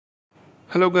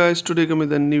Hello guys, today come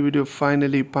with a new video.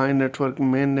 Finally, Pi Network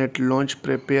Mainnet launch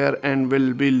prepare and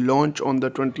will be launched on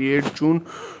the 28th June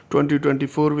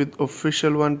 2024 with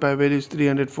official one Pi value is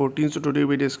 314. So today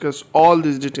we discuss all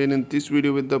this detail in this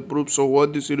video with the proof. So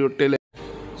what this video tell.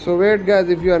 So wait guys,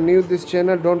 if you are new to this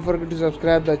channel, don't forget to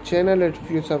subscribe the channel. If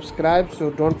you subscribe, so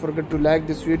don't forget to like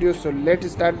this video. So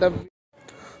let's start the.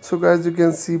 So guys, you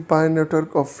can see Pi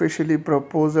Network officially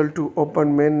proposal to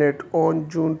open mainnet on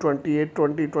June 28,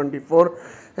 2024,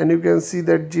 and you can see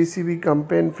that GCB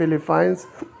campaign Philippines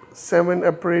 7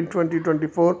 April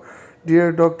 2024.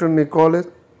 Dear Dr. Nicholas,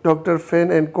 Dr.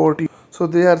 Fen and core team. So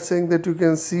they are saying that you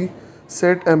can see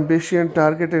set ambition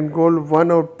target and goal. One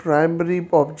of primary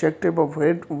objective of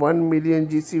hit 1 million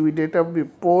GCB data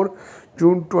before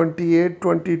June 28,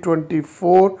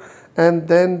 2024. And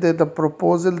then the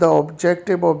proposal, the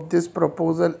objective of this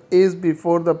proposal is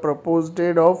before the proposed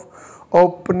date of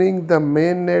opening the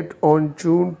mainnet on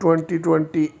June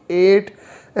 2028,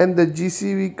 and the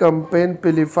GCV campaign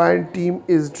Philippine team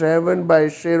is driven by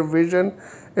shared vision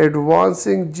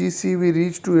advancing GCV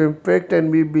reach to impact,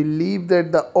 and we believe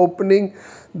that the open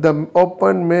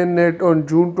mainnet on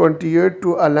June 28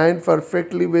 to align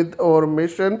perfectly with our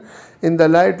mission. In the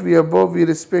light we above, we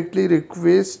respectfully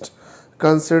request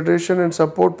consideration and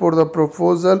support for the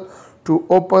proposal to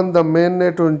open the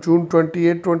mainnet on June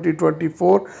 28,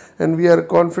 2024, and we are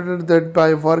confident that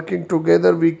by working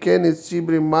together we can achieve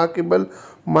remarkable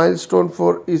milestone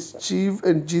for achieve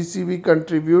and GCV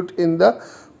contribute in the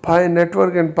Pi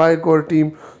Network and Pi Core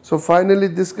team. So finally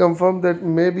this confirmed that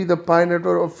maybe the Pi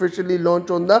Network officially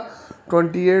launched on the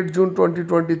 28 June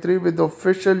 2023 with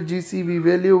official GCV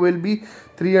value will be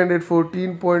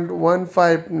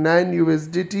 314.159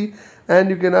 USDT, and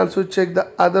you can also check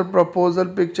the other proposal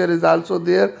picture is also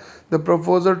there, the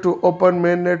proposal to open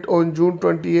mainnet on June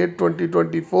 28,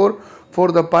 2024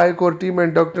 for the Pi Core team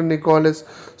and Dr. Nicholas.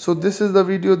 So this is the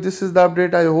video, this is the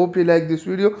update. I hope you like this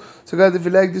video. So guys, if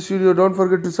you like this video, don't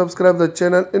forget to subscribe the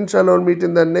channel. Inshallah, we'll meet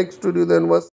in the next video. Then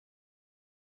was